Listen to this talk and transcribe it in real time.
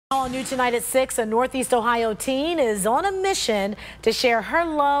All new tonight at 6, a Northeast Ohio teen is on a mission to share her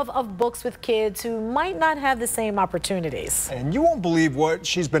love of books with kids who might not have the same opportunities. And you won't believe what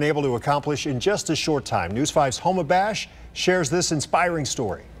she's been able to accomplish in just a short time. News 5's Homa Bash shares this inspiring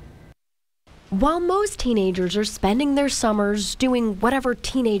story. While most teenagers are spending their summers doing whatever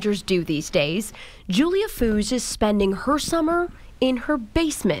teenagers do these days, Julia Foos is spending her summer in her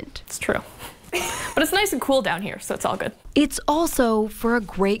basement. It's true. But it's nice and cool down here, so it's all good. It's also for a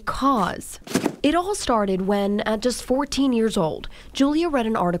great cause. It all started when, at just 14 years old, Julia read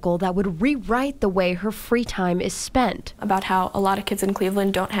an article that would rewrite the way her free time is spent. About how a lot of kids in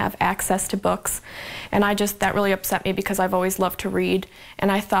Cleveland don't have access to books. And that really upset me because I've always loved to read.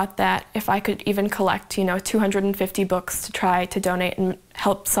 And I thought that if I could even collect, 250 books to try to donate and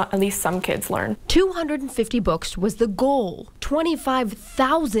help at least some kids learn. 250 books was the goal.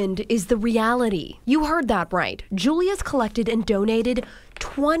 25,000 is the reality. You heard that right. Julia's collected and donated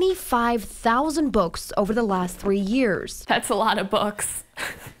 25,000 books over the last 3 years. That's a lot of books.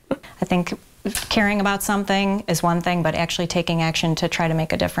 I think caring about something is one thing, but actually taking action to try to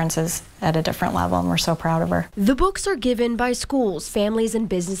make a difference is at a different level, and we're so proud of her. The books are given by schools, families, and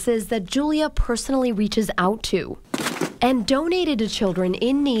businesses that Julia personally reaches out to and donated to children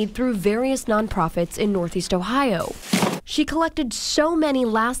in need through various nonprofits in Northeast Ohio. She collected so many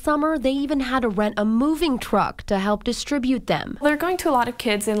last summer, they even had to rent a moving truck to help distribute them. They're going to a lot of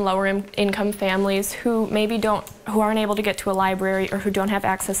kids in lower income families who aren't able to get to a library or who don't have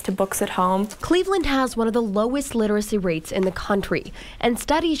access to books at home. Cleveland has one of the lowest literacy rates in the country, and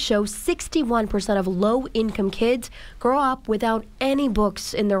studies show 61% of low-income kids grow up without any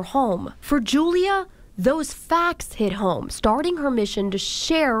books in their home. For Julia, those facts hit home, starting her mission to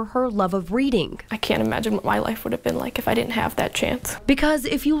share her love of reading. I can't imagine what my life would have been like if I didn't have that chance. Because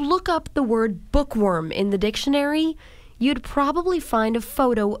if you look up the word bookworm in the dictionary, you'd probably find a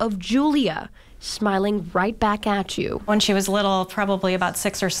photo of Julia smiling right back at you. When she was little, probably about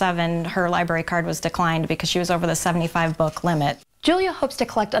 6 or 7, her library card was declined because she was over the 75 book limit. Julia hopes to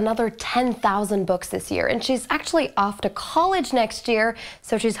collect another 10,000 books this year, and she's actually off to college next year,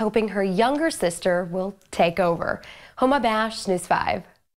 so she's hoping her younger sister will take over. Homa Bash, News 5.